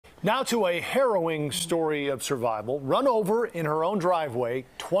Now to a harrowing story of survival. Run over in her own driveway,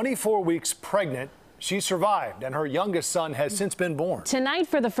 24 weeks pregnant. She survived, and her youngest son has since been born. Tonight,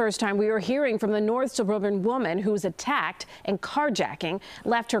 for the first time, we are hearing from the North Suburban woman who was attacked and carjacking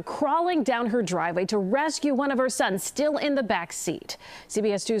left her crawling down her driveway to rescue one of her sons still in the back seat.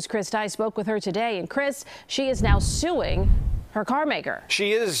 CBS 2's Chris Tye spoke with her today, and Chris, she is now suing her car maker.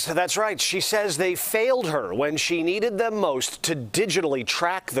 She is, that's right. She says they failed her when she needed them most to digitally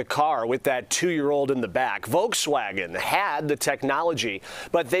track the car with that 2-year-old in the back. Volkswagen had the technology,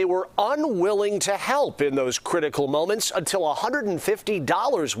 but they were unwilling to help in those critical moments until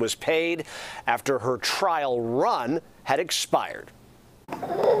 $150 was paid after her trial run had expired.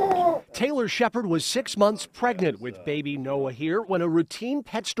 Taylor Shepard was 6 months pregnant with baby Noah here when a routine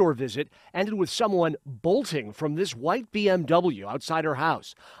pet store visit ended with someone bolting from this white BMW outside her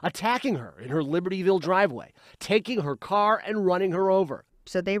house, attacking her in her Libertyville driveway, taking her car and running her over.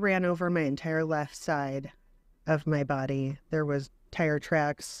 So they ran over my entire left side of my body. There was tire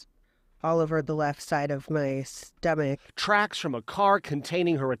tracks all over the left side of my stomach. Tracks from a car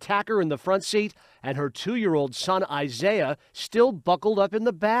containing her attacker in the front seat and her 2-year-old son Isaiah still buckled up in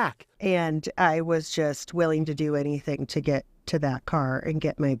the back. And I was just willing to do anything to get to that car and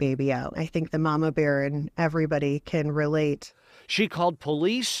get my baby out. I think the mama bear and everybody can relate. She called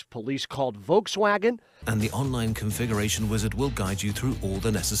police, police called Volkswagen. And the online configuration wizard will guide you through all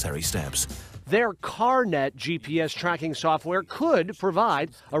the necessary steps. Their CarNet GPS tracking software could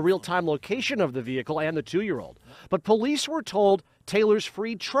provide a real-time location of the vehicle and the 2-year-old. But police were told Taylor's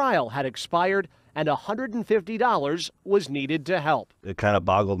free trial had expired and $150 was needed to help. It kind of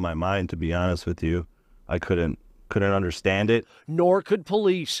boggled my mind, to be honest with you. I couldn't understand it. Nor could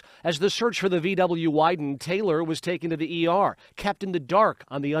police. As the search for the VW widened, Taylor was taken to the ER, kept in the dark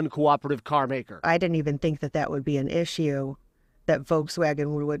on the uncooperative car maker. I didn't even think that that would be an issue, that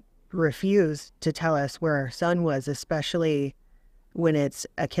Volkswagen would refuse to tell us where our son was, especially when it's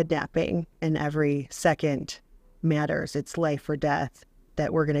a kidnapping and every second matters. It's life or death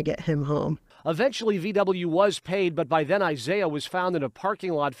that we're going to get him home. Eventually, VW was paid, but by then Isaiah was found in a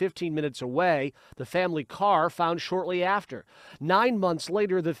parking lot 15 minutes away. The family car found shortly after. 9 months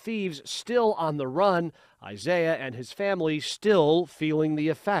later, the thieves still on the run. Isaiah and his family still feeling the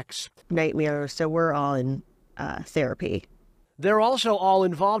effects. Nightmares, so we're all in therapy. They're also all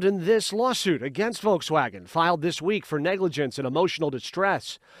involved in this lawsuit against Volkswagen, filed this week for negligence and emotional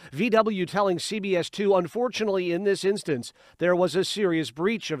distress. VW telling CBS 2, unfortunately, in this instance, there was a serious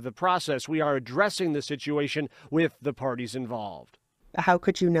breach of the process. We are addressing the situation with the parties involved. How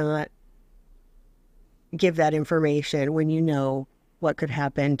could you not give that information when you know what could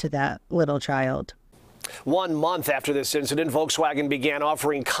happen to that little child? 1 month after this incident, Volkswagen began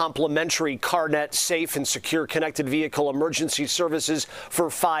offering complimentary CarNet safe and secure connected vehicle emergency services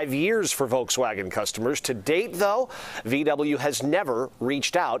for 5 years for Volkswagen customers. To date, though, VW has never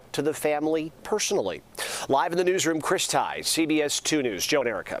reached out to the family personally. Live in the newsroom, Chris Tye, CBS 2 News. Joe and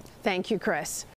Erica. Thank you, Chris.